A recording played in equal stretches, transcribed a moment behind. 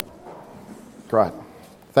Great.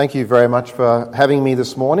 Thank you very much for having me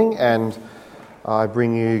this morning, and I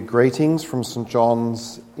bring you greetings from St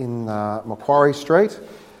John's in Macquarie Street,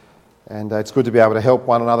 and it's good to be able to help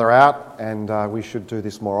one another out, and we should do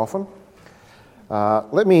this more often.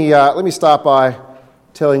 Let me start by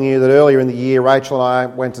telling you that earlier in the year, Rachel and I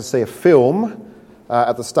went to see a film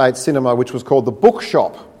at the State Cinema, which was called The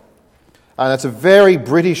Bookshop, and it's a very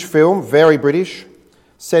British film, very British,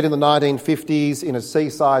 set in the 1950s in a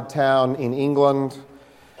seaside town in England.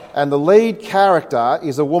 And the lead character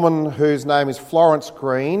is a woman whose name is Florence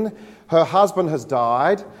Green. Her husband has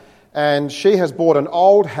died, and she has bought an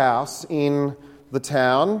old house in the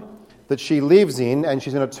town that she lives in, and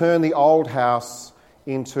she's going to turn the old house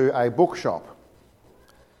into a bookshop.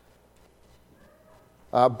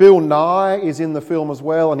 Bill Nye is in the film as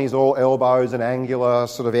well, and he's all elbows and angular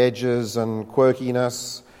sort of edges and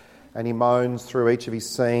quirkiness, and he moans through each of his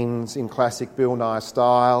scenes in classic Bill Nye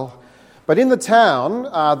style. But in the town,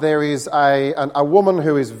 there is a woman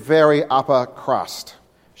who is very upper crust.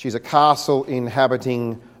 She's a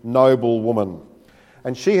castle-inhabiting noble woman.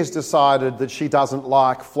 And she has decided that she doesn't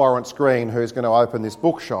like Florence Green, who's going to open this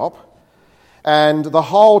bookshop. And the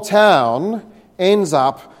whole town ends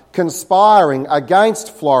up conspiring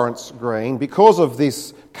against Florence Green because of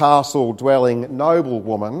this castle-dwelling noble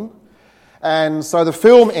woman. And so the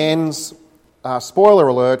film ends, spoiler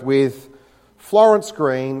alert, with Florence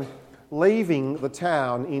Green leaving the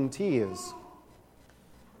town in tears.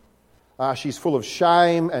 She's full of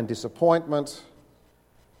shame and disappointment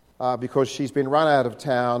because she's been run out of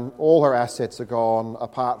town, all her assets are gone,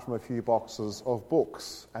 apart from a few boxes of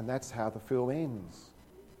books. And that's how the film ends.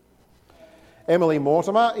 Emily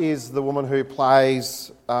Mortimer is the woman who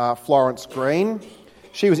plays Florence Green.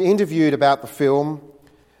 She was interviewed about the film,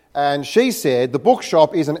 and she said, "The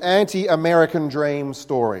bookshop is an anti-American dream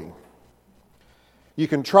story. You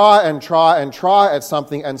can try and try and try at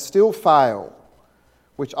something and still fail,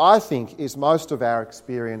 which I think is most of our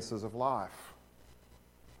experiences of life."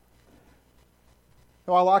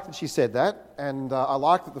 Now, I like that she said that, and I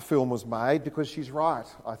like that the film was made because she's right,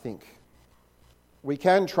 I think. We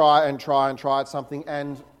can try and try and try at something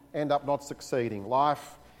and end up not succeeding.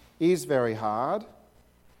 Life is very hard,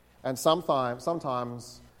 and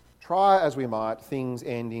sometimes, try as we might, things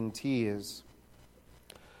end in tears.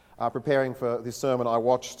 Preparing for this sermon, I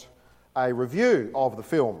watched a review of the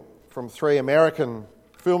film from 3 American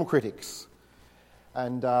film critics,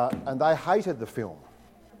 and they hated the film.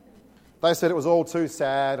 They said it was all too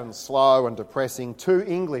sad and slow and depressing, too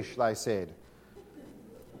English, they said.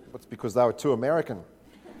 It's because they were too American.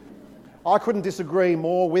 I couldn't disagree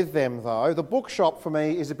more with them, though. The bookshop, for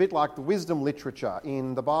me, is a bit like the wisdom literature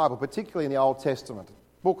in the Bible, particularly in the Old Testament.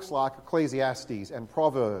 Books like Ecclesiastes and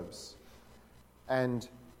Proverbs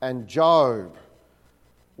and Job,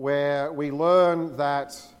 where we learn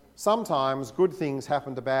that sometimes good things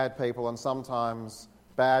happen to bad people and sometimes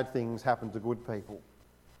bad things happen to good people.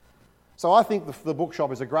 So I think the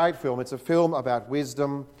Bookshop is a great film. It's a film about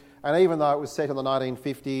wisdom, and even though it was set in the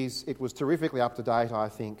 1950s, it was terrifically up to date, I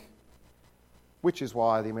think, which is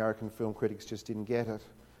why the American film critics just didn't get it.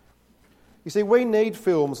 You see, we need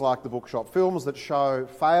films like The Bookshop, films that show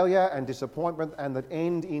failure and disappointment and that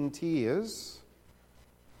end in tears,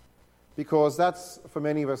 because that's, for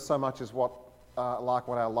many of us, so much as what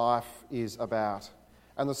our life is about.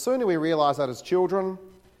 And the sooner we realise that as children,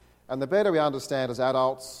 and the better we understand as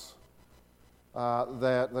adults,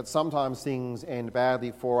 that sometimes things end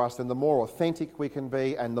badly for us, then the more authentic we can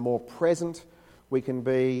be and the more present we can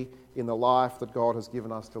be in the life that God has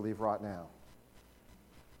given us to live right now.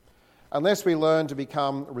 Unless we learn to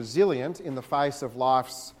become resilient in the face of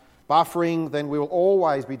life's buffering, then we will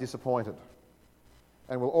always be disappointed.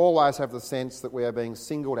 And we'll always have the sense that we are being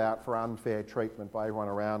singled out for unfair treatment by everyone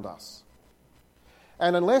around us.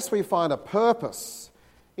 And unless we find a purpose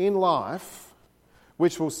in life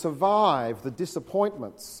which will survive the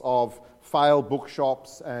disappointments of failed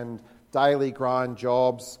bookshops and daily grind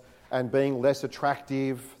jobs and being less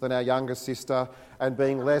attractive than our younger sister and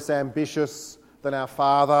being less ambitious than our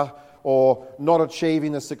father, or not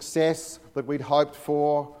achieving the success that we'd hoped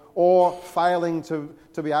for, or failing to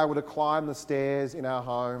be able to climb the stairs in our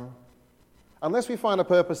home, unless we find a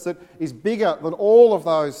purpose that is bigger than all of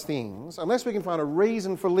those things, unless we can find a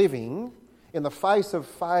reason for living in the face of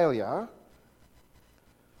failure,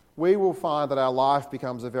 we will find that our life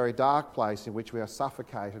becomes a very dark place in which we are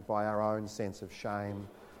suffocated by our own sense of shame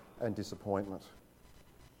and disappointment.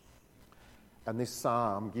 And this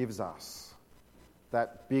psalm gives us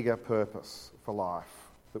that bigger purpose for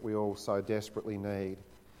life that we all so desperately need.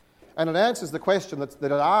 And it answers the question that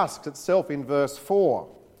it asks itself in verse 4.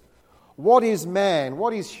 What is man?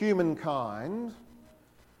 What is humankind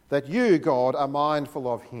that you, God, are mindful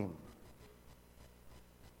of him?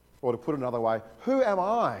 Or to put it another way, who am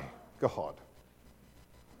I, God?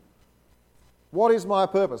 What is my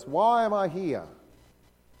purpose? Why am I here?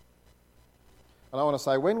 And I want to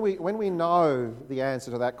say, when we know the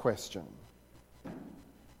answer to that question,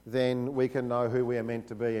 then we can know who we are meant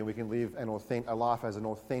to be, and we can live a life as an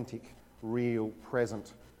authentic, real,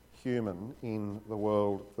 present human in the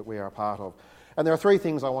world that we are a part of. And there are three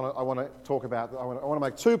things I want to talk about. I want to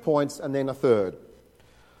make 2 points and then a third.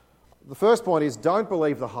 The first point is, don't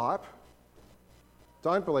believe the hype.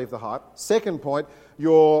 Don't believe the hype. Second point,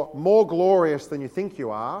 you're more glorious than you think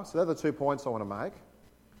you are. So they're the 2 points I want to make.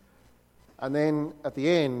 And then at the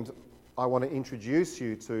end, I want to introduce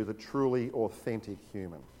you to the truly authentic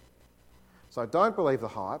human. So don't believe the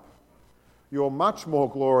hype. You're much more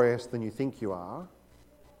glorious than you think you are.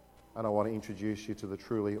 And I want to introduce you to the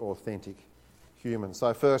truly authentic human.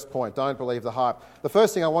 So first point, don't believe the hype. The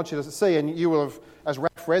first thing I want you to see, and you will have, as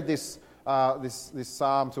Raph read this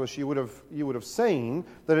psalm to us, you would have seen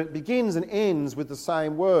that it begins and ends with the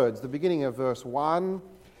same words. The beginning of verse 1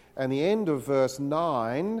 and the end of verse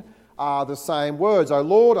 9 are the same words. O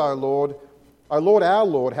Lord, O Lord, O Lord, our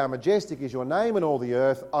Lord, how majestic is your name in all the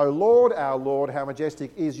earth. O Lord, our Lord, how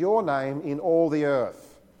majestic is your name in all the earth.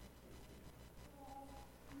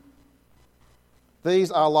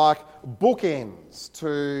 These are like bookends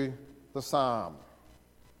to the psalm.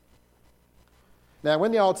 Now,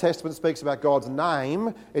 when the Old Testament speaks about God's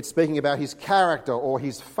name, it's speaking about his character or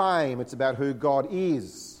his fame. It's about who God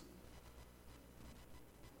is.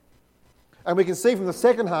 And we can see from the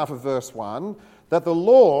second half of verse 1 that the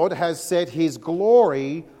Lord has set his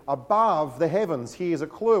glory above the heavens. Here's a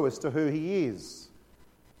clue as to who he is.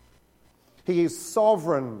 He is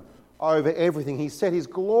sovereign over everything. He's set his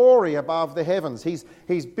glory above the heavens. He's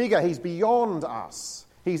bigger, he's beyond us.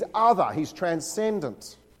 He's other, he's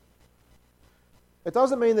transcendent. It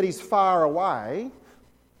doesn't mean that he's far away.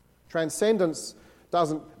 Transcendence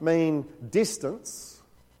doesn't mean distance.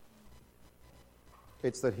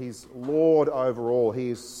 It's that he's Lord over all. He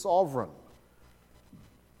is sovereign.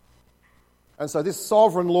 And so this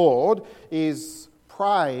sovereign Lord is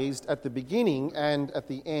praised at the beginning and at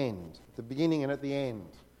the end. The beginning and at the end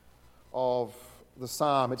of the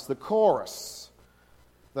psalm. It's the chorus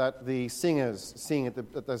that the singers sing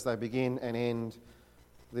as they begin and end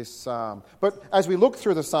this psalm. But as we look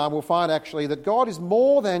through the psalm, we'll find actually that God is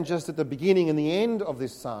more than just at the beginning and the end of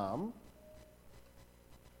this psalm.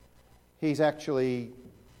 He's actually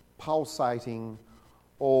pulsating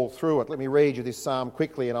all through it. Let me read you this psalm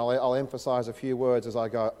quickly, and I'll emphasise a few words as I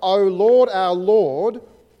go. O Lord, our Lord,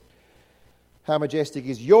 how majestic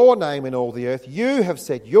is your name in all the earth. You have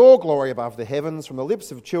set your glory above the heavens. From the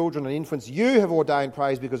lips of children and infants you have ordained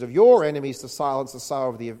praise because of your enemies to silence the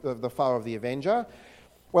foe of the avenger.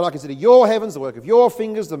 When I consider your heavens, the work of your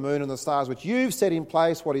fingers, the moon and the stars which you've set in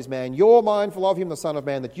place, what is man? You're mindful of him, the Son of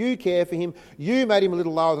Man, that you care for him. You made him a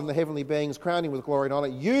little lower than the heavenly beings, crowned him with glory and honour.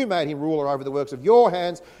 You made him ruler over the works of your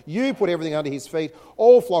hands. You put everything under his feet,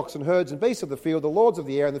 all flocks and herds and beasts of the field, the lords of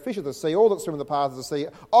the air and the fish of the sea, all that swim in the paths of the sea.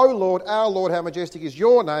 O Lord, our Lord, how majestic is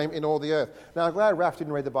your name in all the earth. Now, I'm glad Raph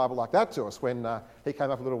didn't read the Bible like that to us when he came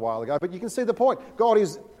up a little while ago, but you can see the point. God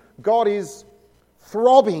is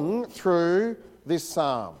throbbing through this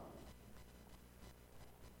psalm.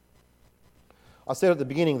 I said at the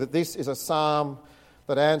beginning that this is a psalm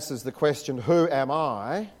that answers the question, who am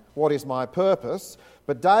I? What is my purpose?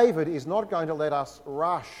 But David is not going to let us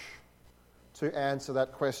rush to answer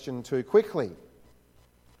that question too quickly.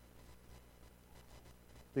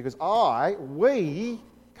 Because we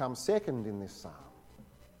come second in this psalm.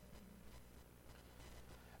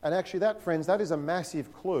 And actually that, friends, that is a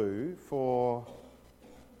massive clue for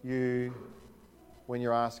you when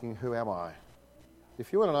you're asking, who am I?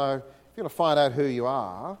 If you want to find out who you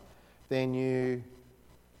are, then you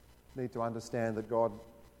need to understand that God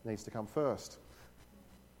needs to come first.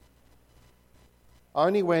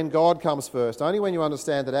 Only when God comes first, only when you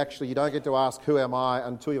understand that actually you don't get to ask who am I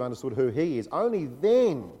until you've understood who he is, only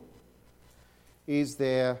then is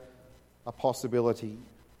there a possibility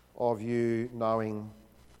of you knowing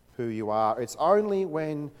who you are. It's only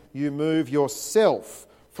when you move yourself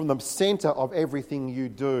from the centre of everything you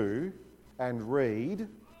do and read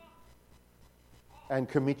and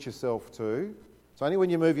commit yourself to. It's only when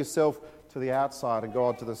you move yourself to the outside and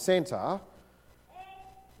God to the centre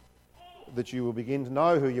that you will begin to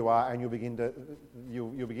know who you are, and you'll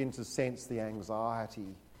begin to sense the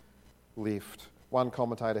anxiety lift. One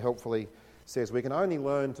commentator helpfully says we can only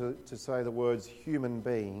learn to say the words human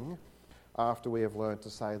being after we have learned to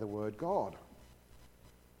say the word God.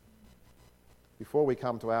 Before we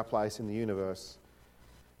come to our place in the universe,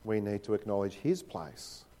 we need to acknowledge his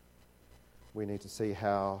place. We need to see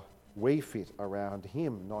how we fit around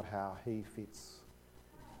him, not how he fits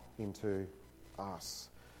into us.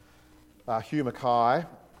 Hugh Mackay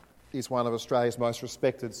is one of Australia's most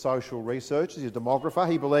respected social researchers. He's a demographer.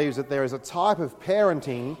 He believes that there is a type of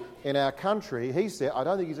parenting in our country. He said, I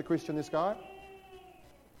don't think he's a Christian, this guy.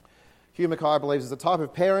 Hugh Mackay believes there's a type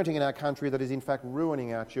of parenting in our country that is in fact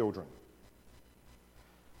ruining our children.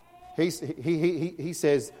 He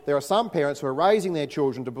says there are some parents who are raising their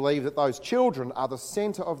children to believe that those children are the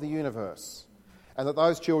centre of the universe and that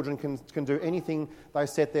those children can do anything they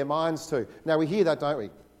set their minds to. Now, we hear that, don't we?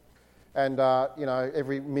 And,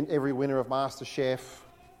 every winner of MasterChef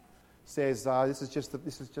says, this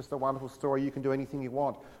is just a wonderful story, you can do anything you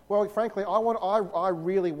want. Well, frankly, I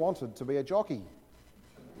really wanted to be a jockey.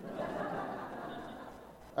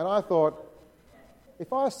 And I thought,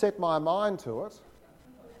 if I set my mind to it,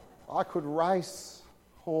 I could race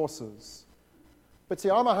horses. But see,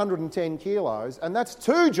 I'm 110 kilos, and that's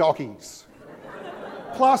 2 jockeys,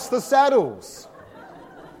 plus the saddles.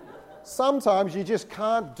 Sometimes you just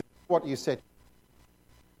can't do what you said.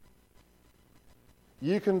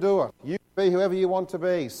 You can do it. You can be whoever you want to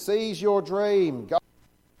be. Seize your dream. Go.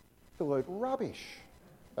 Absolute rubbish.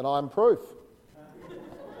 And I'm proof.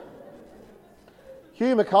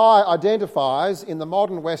 Hugh Mackay identifies in the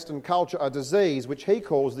modern Western culture a disease which he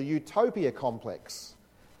calls the utopia complex,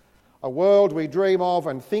 a world we dream of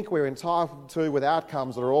and think we're entitled to with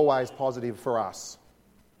outcomes that are always positive for us.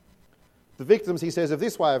 The victims, he says, of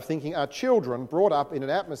this way of thinking are children brought up in an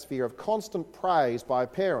atmosphere of constant praise by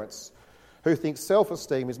parents who think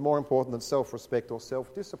self-esteem is more important than self-respect or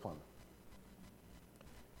self-discipline.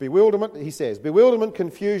 Bewilderment, he says,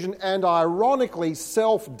 confusion and ironically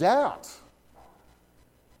self-doubt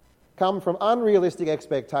come from unrealistic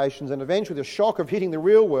expectations and eventually the shock of hitting the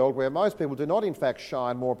real world where most people do not in fact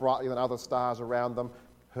shine more brightly than other stars around them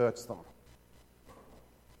hurts them.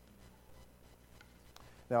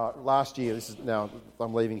 Now, last year,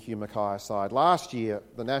 I'm leaving Hugh Mackay aside. Last year,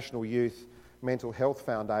 the National Youth Mental Health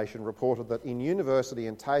Foundation reported that in university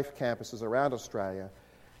and TAFE campuses around Australia,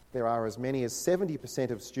 there are as many as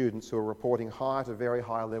 70% of students who are reporting high to very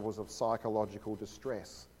high levels of psychological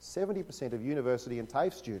distress. 70% of university and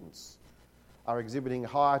TAFE students are exhibiting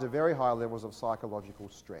high to very high levels of psychological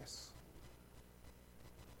stress.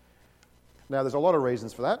 Now, there's a lot of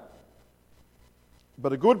reasons for that,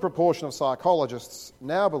 but a good proportion of psychologists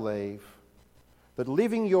now believe that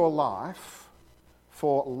living your life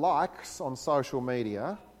for likes on social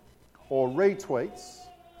media or retweets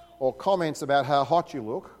or comments about how hot you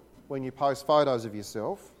look when you post photos of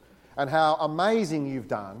yourself and how amazing you've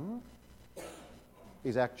done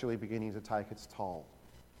is actually beginning to take its toll.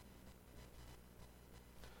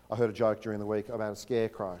 I heard a joke during the week about a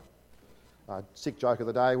scarecrow. Sick joke of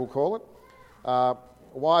the day, we'll call it.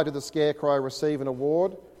 Why did the scarecrow receive an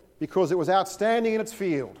award? Because it was outstanding in its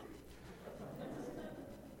field.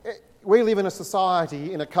 We live in a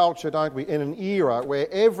society, in a culture, don't we, in an era where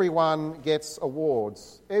everyone gets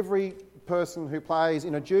awards. Every person who plays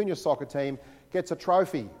in a junior soccer team gets a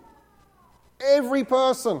trophy. Every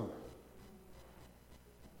person.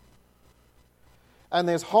 And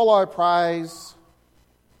there's hollow praise,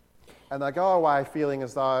 and they go away feeling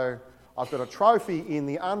as though I've got a trophy in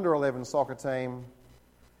the under-11 soccer team.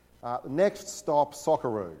 Next stop,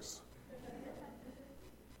 Socceroos.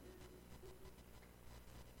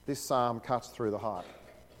 This psalm cuts through the hype.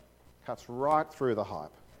 Cuts right through the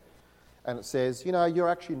hype. And it says, you're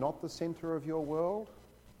actually not the centre of your world.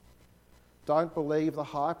 Don't believe the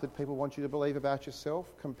hype that people want you to believe about yourself.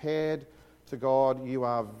 Compared to God, you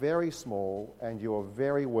are very small and you are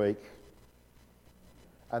very weak.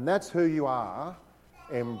 And that's who you are.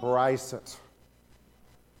 Embrace it.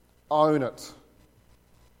 Own it.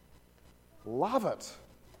 Love it.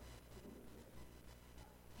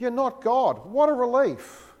 You're not God. What a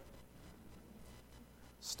relief.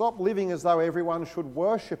 Stop living as though everyone should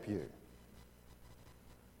worship you.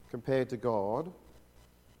 Compared to God,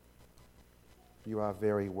 you are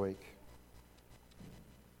very weak.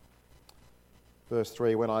 Verse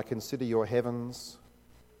 3, when I consider your heavens,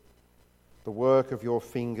 the work of your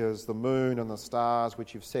fingers, the moon and the stars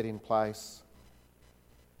which you've set in place,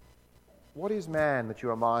 what is man that you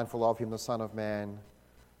are mindful of him, the Son of Man,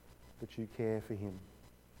 that you care for him?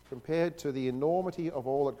 Compared to the enormity of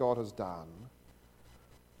all that God has done,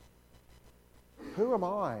 who am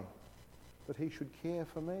I that he should care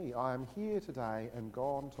for me? I am here today and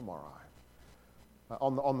gone tomorrow.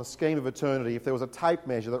 On the scheme of eternity, if there was a tape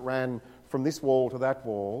measure that ran from this wall to that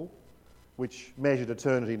wall, which measured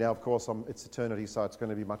eternity, now of course it's eternity, so it's going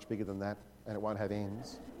to be much bigger than that, and it won't have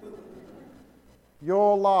ends.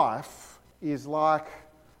 Your life is like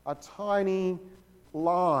a tiny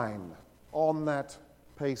line on that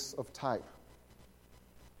piece of tape.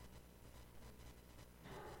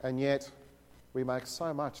 And yet, we make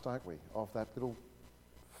so much, don't we, of that little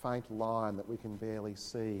faint line that we can barely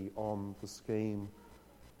see on the scheme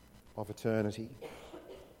of eternity.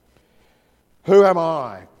 Who am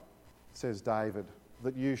I, says David,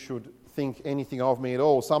 that you should think anything of me at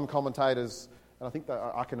all? Some commentators, and I think that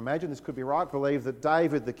I can imagine this could be right, believe that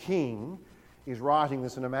David the king is writing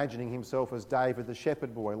this and imagining himself as David the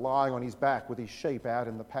shepherd boy, lying on his back with his sheep out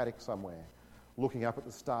in the paddock somewhere, looking up at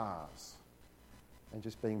the stars and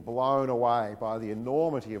just being blown away by the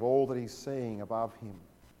enormity of all that he's seeing above him.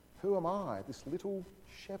 Who am I, this little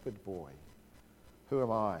shepherd boy? Who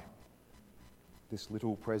am I, this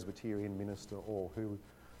little Presbyterian minister? Or who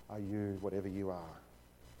are you, whatever you are?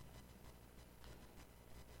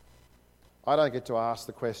 I don't get to ask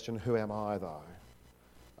the question, who am I, though,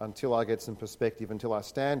 until I get some perspective, until I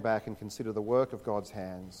stand back and consider the work of God's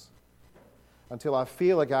hands, until I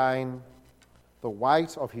feel again the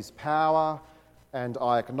weight of his power, and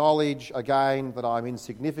I acknowledge again that I'm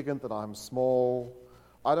insignificant, that I'm small.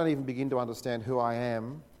 I don't even begin to understand who I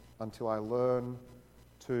am until I learn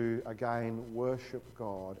to again worship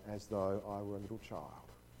God as though I were a little child.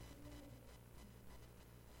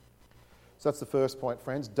 So that's the first point,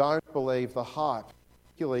 friends. Don't believe the hype,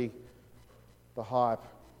 particularly the hype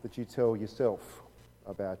that you tell yourself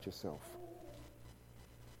about yourself.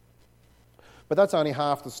 But that's only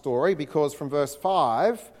half the story, because from verse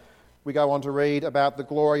 5 we go on to read about the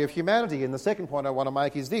glory of humanity. And the second point I want to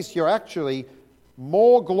make is this: you're actually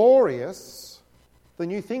more glorious than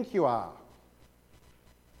you think you are.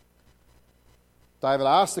 David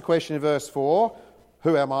asks the question in verse 4,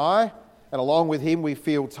 who am I? And along with him we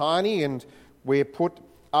feel tiny, and we're put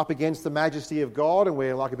up against the majesty of God, and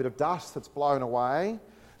we're like a bit of dust that's blown away.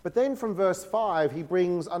 But then from verse 5 he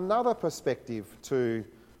brings another perspective to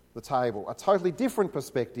the table, a totally different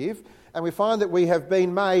perspective, and we find that we have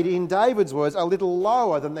been made, in David's words, a little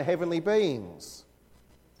lower than the heavenly beings.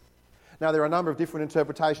 Now, there are a number of different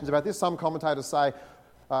interpretations about this. Some commentators say,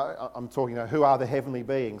 I'm talking about who are the heavenly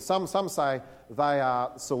beings. Some say they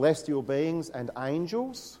are celestial beings and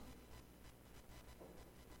angels,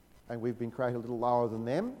 and we've been created a little lower than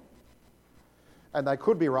them. And they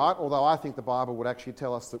could be right, although I think the Bible would actually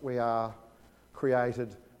tell us that we are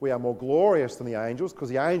more glorious than the angels, because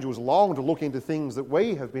the angels long to look into things that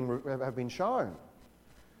we have been shown.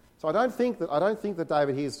 So I don't think that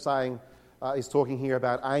David here is talking here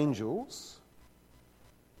about angels.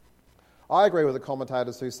 I agree with the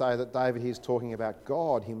commentators who say that David here is talking about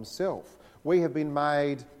God himself. We have been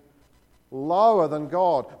made lower than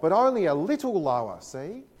God, but only a little lower,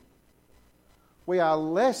 see? We are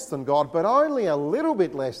less than God, but only a little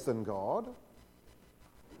bit less than God.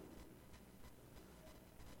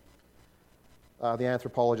 The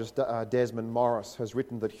anthropologist Desmond Morris has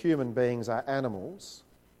written that human beings are animals.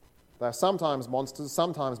 They are sometimes monsters,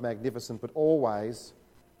 sometimes magnificent, but always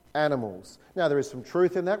animals. Now, there is some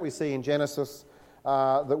truth in that. We see in Genesis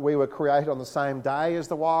that we were created on the same day as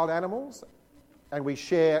the wild animals, and we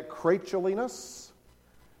share creatureliness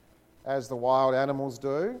as the wild animals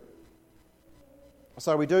do.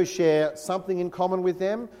 So we do share something in common with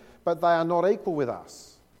them, but they are not equal with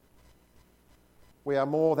us. We are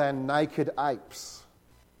more than naked apes.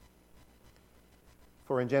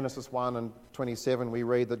 For in Genesis 1 and 27 we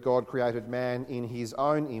read that God created man in his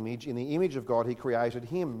own image. In the image of God he created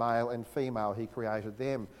him, male and female he created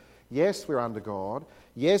them. Yes, we're under God.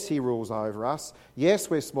 Yes, he rules over us. Yes,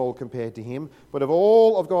 we're small compared to him. But of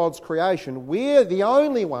all of God's creation, we're the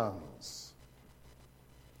only ones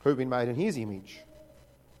who've been made in his image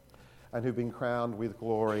and who've been crowned with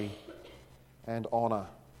glory and honour.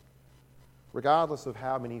 Regardless of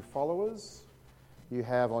how many followers you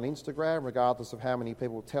have on Instagram, regardless of how many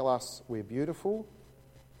people tell us we're beautiful,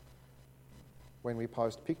 when we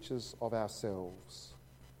post pictures of ourselves,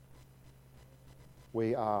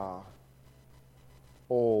 we are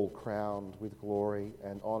all crowned with glory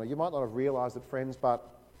and honour. You might not have realised it, friends, but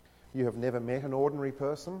you have never met an ordinary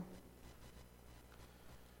person.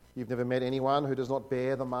 You've never met anyone who does not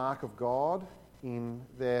bear the mark of God in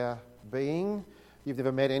their being. You've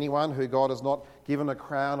never met anyone who God has not given a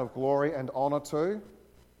crown of glory and honour to.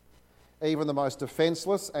 Even the most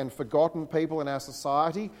defenceless and forgotten people in our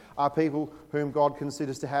society are people whom God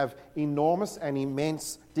considers to have enormous and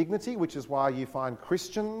immense dignity, which is why you find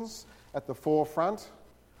Christians at the forefront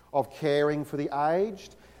of caring for the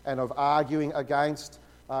aged and of arguing against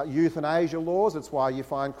euthanasia laws. It's why you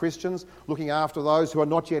find Christians looking after those who are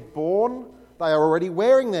not yet born They are already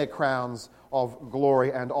wearing their crowns of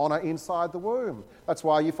glory and honour inside the womb. That's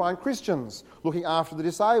why you find Christians looking after the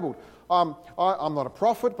disabled. I'm not a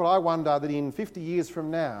prophet, but I wonder that in 50 years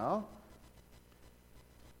from now,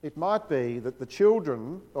 it might be that the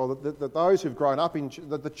children, or that those who've grown up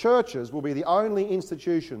that the churches will be the only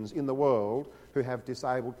institutions in the world who have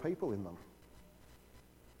disabled people in them.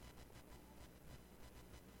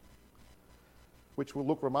 Which will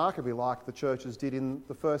look remarkably like the churches did in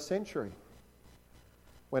the first century,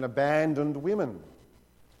 when abandoned women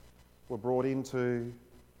were brought into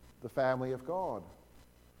the family of God.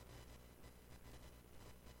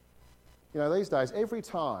 You know, these days, every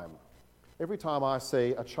time I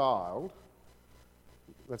see a child,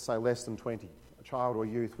 let's say less than 20, a child or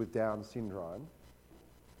youth with Down syndrome,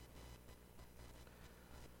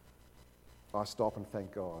 I stop and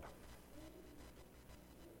thank God.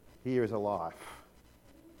 Here is a life.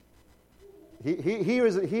 Here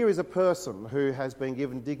is a person who has been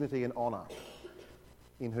given dignity and honour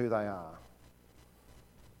in who they are.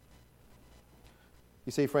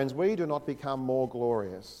 You see, friends, we do not become more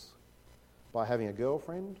glorious by having a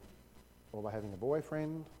girlfriend or by having a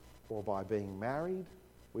boyfriend or by being married.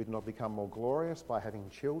 We do not become more glorious by having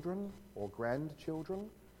children or grandchildren.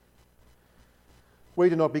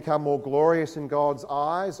 We do not become more glorious in God's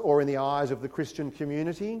eyes or in the eyes of the Christian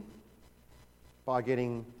community by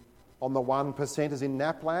getting on the 1%ers in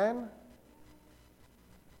NAPLAN.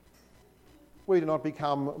 We do not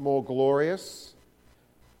become more glorious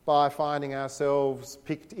by finding ourselves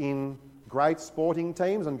picked in great sporting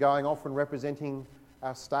teams and going off and representing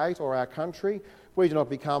our state or our country. We do not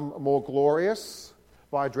become more glorious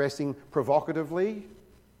by dressing provocatively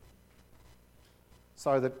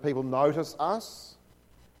so that people notice us.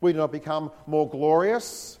 We do not become more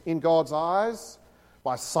glorious in God's eyes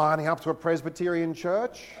by signing up to a Presbyterian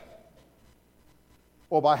church,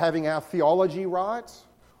 or by having our theology right,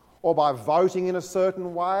 or by voting in a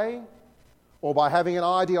certain way, or by having an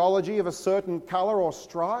ideology of a certain colour or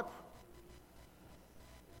stripe.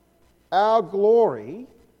 Our glory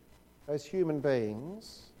as human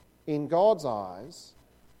beings, in God's eyes,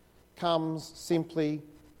 comes simply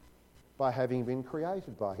by having been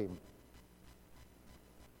created by Him.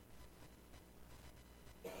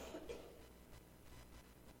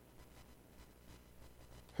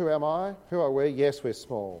 Who am I? Who are we? Yes, we're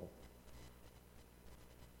small.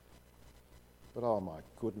 But oh my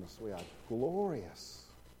goodness, we are glorious.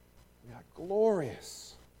 We are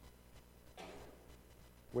glorious.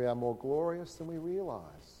 We are more glorious than we realise.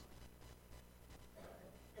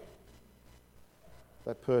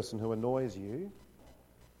 That person who annoys you,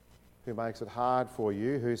 who makes it hard for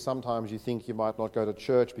you, who sometimes you think you might not go to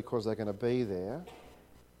church because they're going to be there,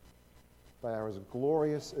 they are as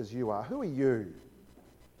glorious as you are. Who are you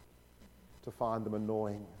to find them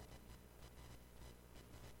annoying?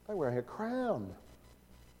 They're wearing a crown.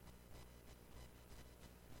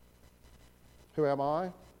 Who am I?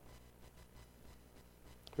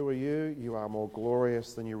 Who are you? You are more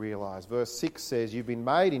glorious than you realise. Verse 6 says, you've been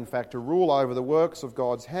made, in fact, to rule over the works of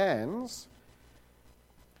God's hands.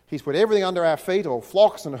 He's put everything under our feet, all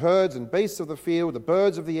flocks and herds and beasts of the field, the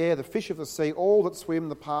birds of the air, the fish of the sea, all that swim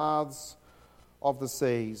the paths of the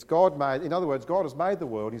seas. In other words, God has made the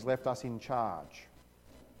world. He's left us in charge.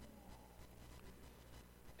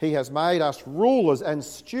 He has made us rulers and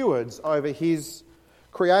stewards over His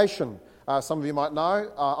creation. Some of you might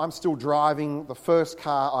know, I'm still driving the first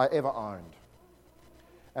car I ever owned.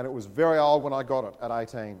 And it was very old when I got it at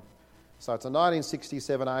 18. So it's a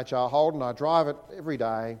 1967 HR Holden. I drive it every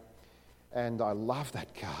day and I love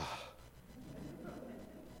that car.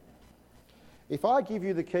 If I give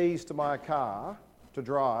you the keys to my car to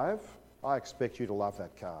drive, I expect you to love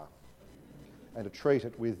that car and to treat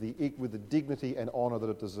it with the dignity and honour that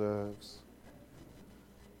it deserves.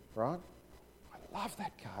 Right? I love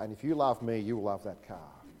that car, and if you love me, you will love that car.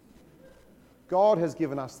 God has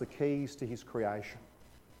given us the keys to His creation,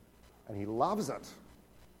 and He loves it.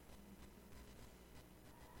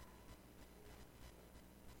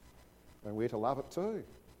 And we're to love it too.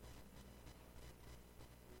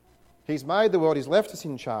 He's made the world, He's left us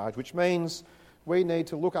in charge, which means we need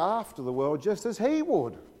to look after the world just as He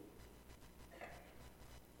would.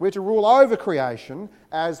 We're to rule over creation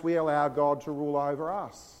as we allow God to rule over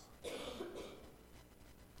us.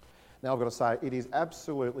 Now I've got to say, it is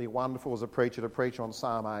absolutely wonderful as a preacher to preach on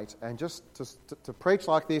Psalm 8 and just to preach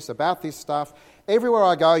like this, about this stuff. Everywhere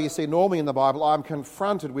I go, you see, normally in the Bible, I'm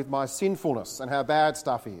confronted with my sinfulness and how bad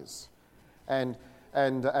stuff is. And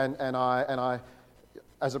I,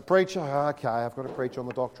 as a preacher, okay, I've got to preach on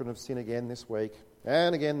the doctrine of sin again this week,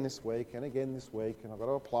 and again this week, and again this week, and I've got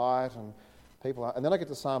to apply it, and People are, and then I get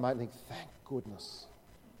to Psalm 8 and think, thank goodness,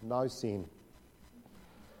 no sin.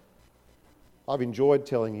 I've enjoyed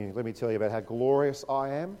telling you, let me tell you about how glorious I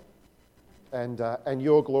am. And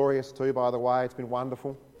you're glorious too, by the way. It's been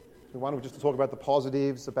wonderful. It's been wonderful just to talk about the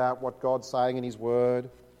positives, about what God's saying in his word.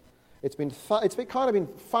 It's been fun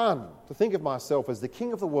to think of myself as the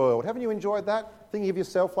king of the world. Haven't you enjoyed that? Thinking of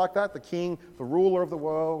yourself like that, the king, the ruler of the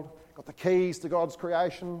world, got the keys to God's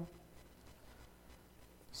creation.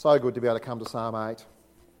 So good to be able to come to Psalm 8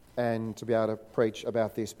 and to be able to preach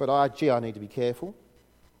about this. But I need to be careful.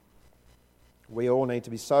 We all need to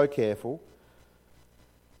be so careful,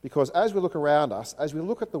 because as we look around us, as we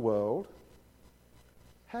look at the world,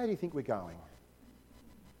 how do you think we're going?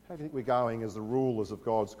 How do you think we're going as the rulers of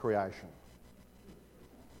God's creation?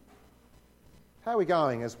 How are we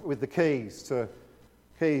going with the keys to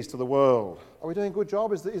the world? Are we doing a good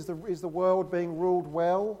job? Is the world being ruled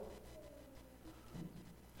well?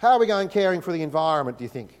 How are we going caring for the environment, do you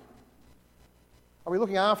think? Are we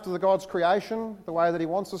looking after God's creation the way that he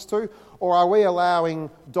wants us to? Or are we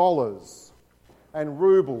allowing dollars and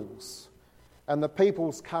rubles and the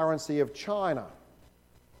people's currency of China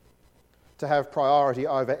to have priority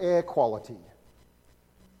over air quality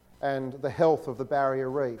and the health of the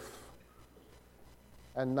barrier reef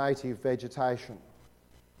and native vegetation?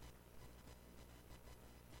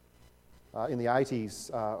 In the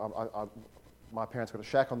 80s, my parents got a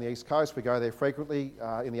shack on the east coast. We go there frequently.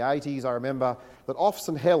 In the 80s, I remember that off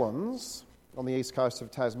St Helens, on the east coast of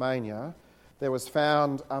Tasmania, there was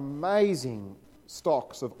found amazing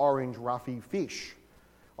stocks of orange roughy fish.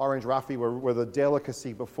 Orange roughy were the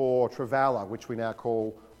delicacy before trevally, which we now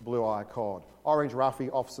call blue-eye cod. Orange roughy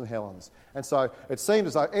off St Helens. And so it seemed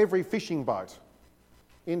as though every fishing boat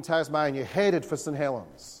in Tasmania headed for St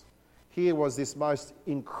Helens. Here was this most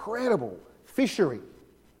incredible fishery.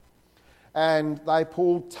 And they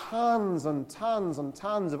pulled tons and tons and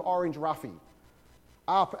tons of orange roughy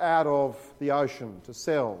up out of the ocean to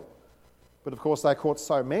sell. But of course they caught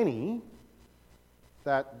so many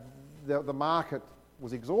that the market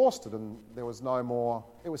was exhausted and there was no more.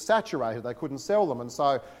 It was saturated, they couldn't sell them. And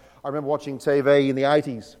so I remember watching TV in the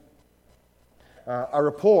 80s, a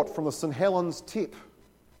report from the St Helens tip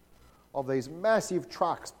of these massive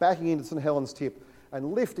trucks backing into St Helens tip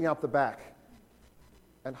and lifting up the back,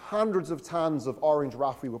 and hundreds of tons of orange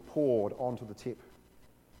roughy were poured onto the tip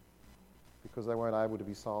because they weren't able to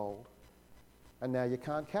be sold. And now you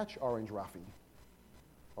can't catch orange roughy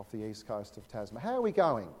off the east coast of Tasmania. How are we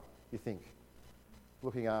going, you think,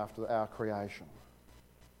 looking after our creation?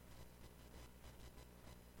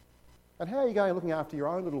 And how are you going looking after your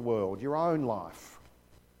own little world, your own life?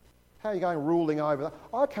 How are you going ruling over that?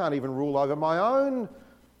 I can't even rule over my own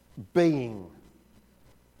being,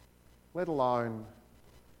 let alone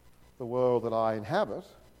the world that I inhabit.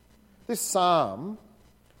 This psalm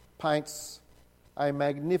paints a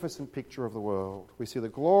magnificent picture of the world. We see the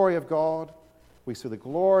glory of God, we see the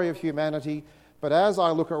glory of humanity, but as I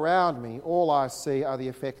look around me, all I see are the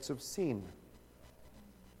effects of sin.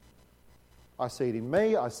 I see it in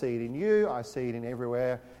me, I see it in you, I see it in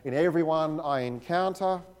everywhere, in everyone I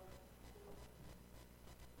encounter.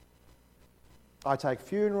 I take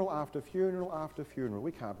funeral after funeral after funeral.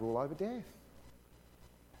 We can't rule over death.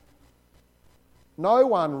 No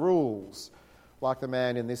one rules like the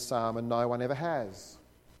man in this psalm, and no one ever has.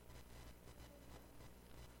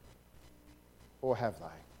 Or have they?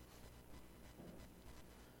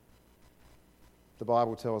 The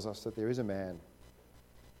Bible tells us that there is a man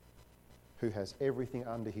who has everything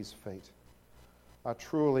under his feet, a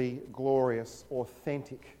truly glorious,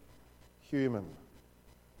 authentic human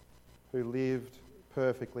who lived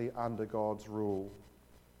perfectly under God's rule.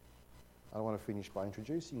 I want to finish by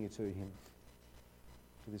introducing you to him,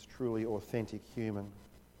 to this truly authentic human.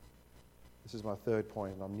 This is my third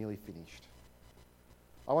point, and I'm nearly finished.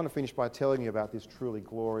 I want to finish by telling you about this truly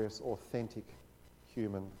glorious, authentic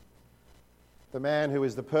human. The man who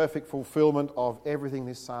is the perfect fulfilment of everything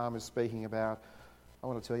this psalm is speaking about. I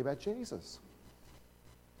want to tell you about Jesus.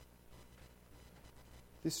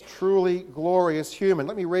 This truly glorious human.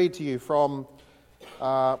 Let me read to you from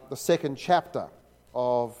the second chapter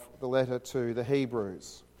of the letter to the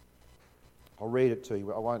Hebrews. I'll read it to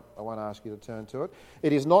you. I won't ask you to turn to it.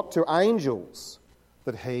 It is not to angels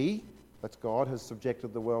that he, that's God, has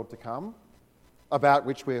subjected the world to come, about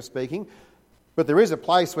which we are speaking. But there is a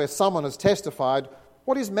place where someone has testified,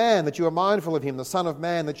 "What is man that you are mindful of him, the Son of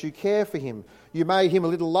Man that you care for him? You made him a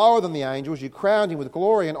little lower than the angels, you crowned him with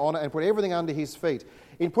glory and honour and put everything under his feet."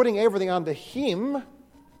 In putting everything under him,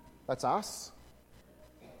 that's us,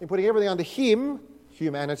 in putting everything under him,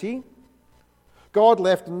 humanity, God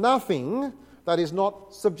left nothing that is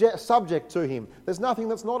not subject to him. There's nothing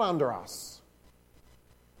that's not under us.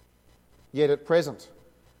 Yet at present,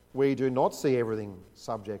 we do not see everything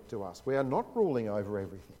subject to us. We are not ruling over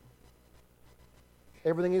everything.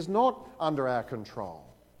 Everything is not under our control.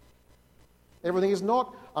 Everything is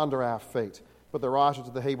not under our feet. But the writer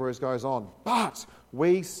to the Hebrews goes on, but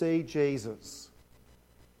we see Jesus,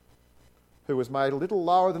 who was made a little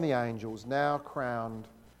lower than the angels, now crowned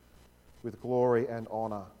with glory and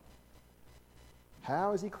honour.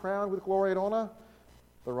 How is he crowned with glory and honour?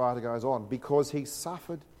 The writer goes on, because he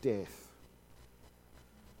suffered death,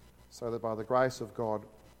 so that by the grace of God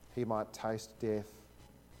he might taste death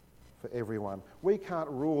for everyone. We can't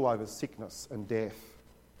rule over sickness and death.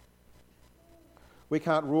 We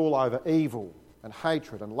can't rule over evil and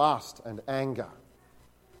hatred and lust and anger.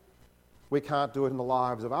 We can't do it in the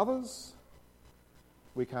lives of others.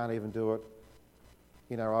 We can't even do it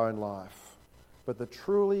in our own life. But the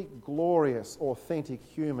truly glorious, authentic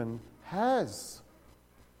human has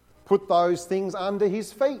put those things under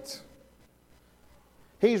his feet.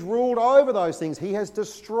 He's ruled over those things. He has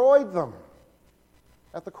destroyed them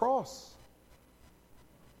at the cross.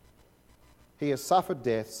 He has suffered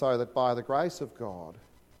death so that by the grace of God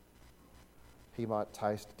he might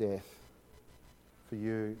taste death for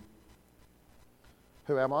you.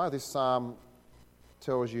 Who am I? This psalm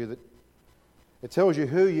tells you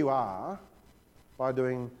who you are by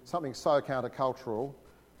doing something so countercultural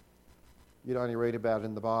you'd only read about it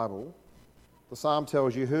in the Bible. The psalm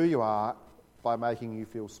tells you who you are by making you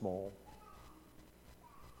feel small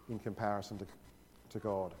in comparison to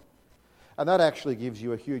God. And that actually gives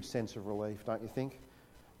you a huge sense of relief, don't you think?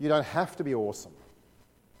 You don't have to be awesome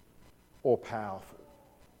or powerful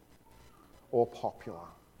or popular.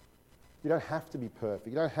 You don't have to be perfect.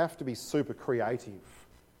 You don't have to be super creative.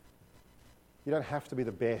 You don't have to be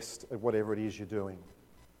the best at whatever it is you're doing.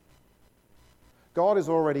 God is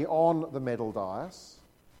already on the medal dais,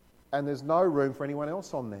 and there's no room for anyone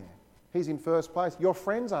else on there. He's in first place. Your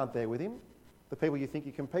friends aren't there with him, the people you think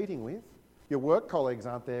you're competing with. Your work colleagues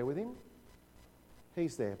aren't there with him.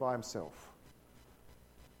 He's there by himself.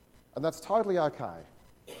 And that's totally okay.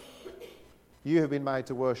 You have been made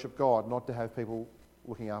to worship God, not to have people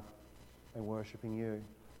looking up and worshipping you.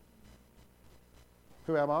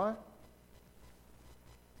 Who am I?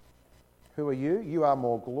 Who are you? You are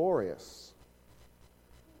more glorious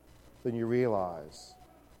than you realise,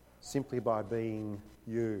 simply by being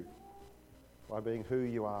you, by being who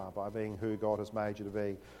you are, by being who God has made you to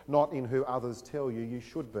be, not in who others tell you you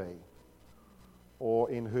should be, or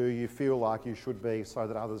in who you feel like you should be so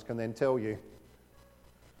that others can then tell you.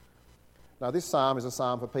 Now, this psalm is a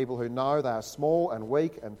psalm for people who know they are small and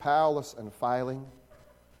weak and powerless and failing.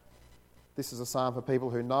 This is a psalm for people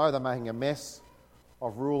who know they're making a mess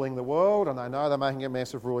of ruling the world, and they know they're making a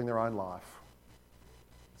mess of ruling their own life.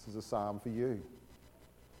 This is a psalm for you.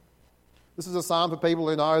 This is a psalm for people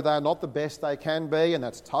who know they're not the best they can be, and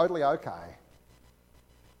that's totally okay.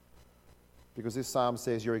 Because this psalm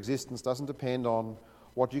says your existence doesn't depend on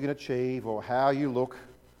what you can achieve or how you look.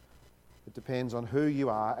 It depends on who you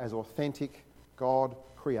are as authentic,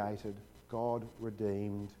 God-created,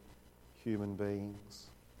 God-redeemed human beings.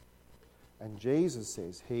 And Jesus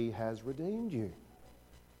says he has redeemed you.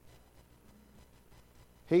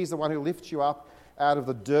 He's the one who lifts you up out of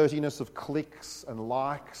the dirtiness of clicks and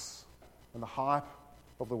likes and the hype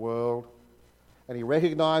of the world. And he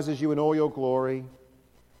recognises you in all your glory.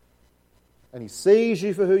 And he sees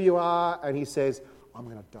you for who you are, and he says, I'm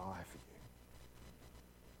going to die for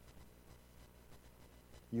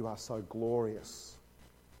you. You are so glorious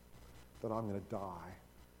that I'm going to die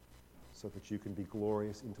so that you can be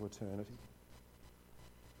glorious into eternity.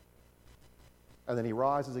 And then he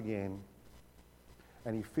rises again,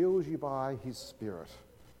 and he fills you by his Spirit,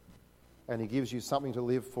 and he gives you something to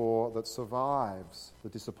live for that survives the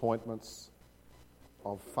disappointments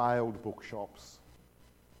of failed bookshops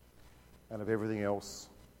and of everything else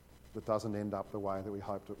that doesn't end up the way that we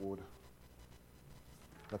hoped it would.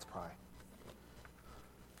 Let's pray.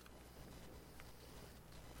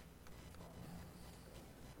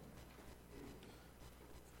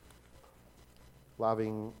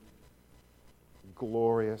 Loving,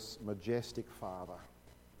 glorious, majestic Father,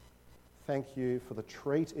 thank you for the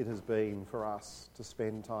treat it has been for us to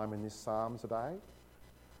spend time in this psalm today,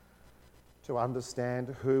 to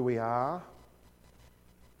understand who we are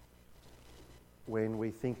when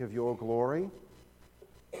we think of your glory,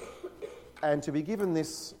 and to be given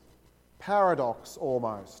this paradox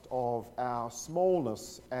almost of our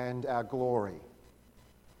smallness and our glory.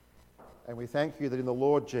 And we thank you that in the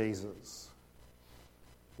Lord Jesus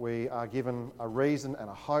we are given a reason and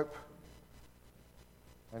a hope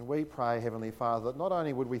And we pray, Heavenly Father, that not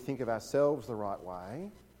only would we think of ourselves the right way,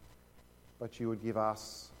 but you would give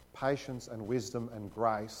us patience and wisdom and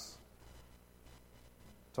grace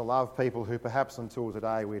to love people who perhaps until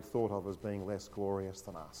today we'd thought of as being less glorious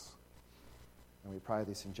than us. And we pray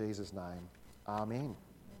this in Jesus' name. Amen.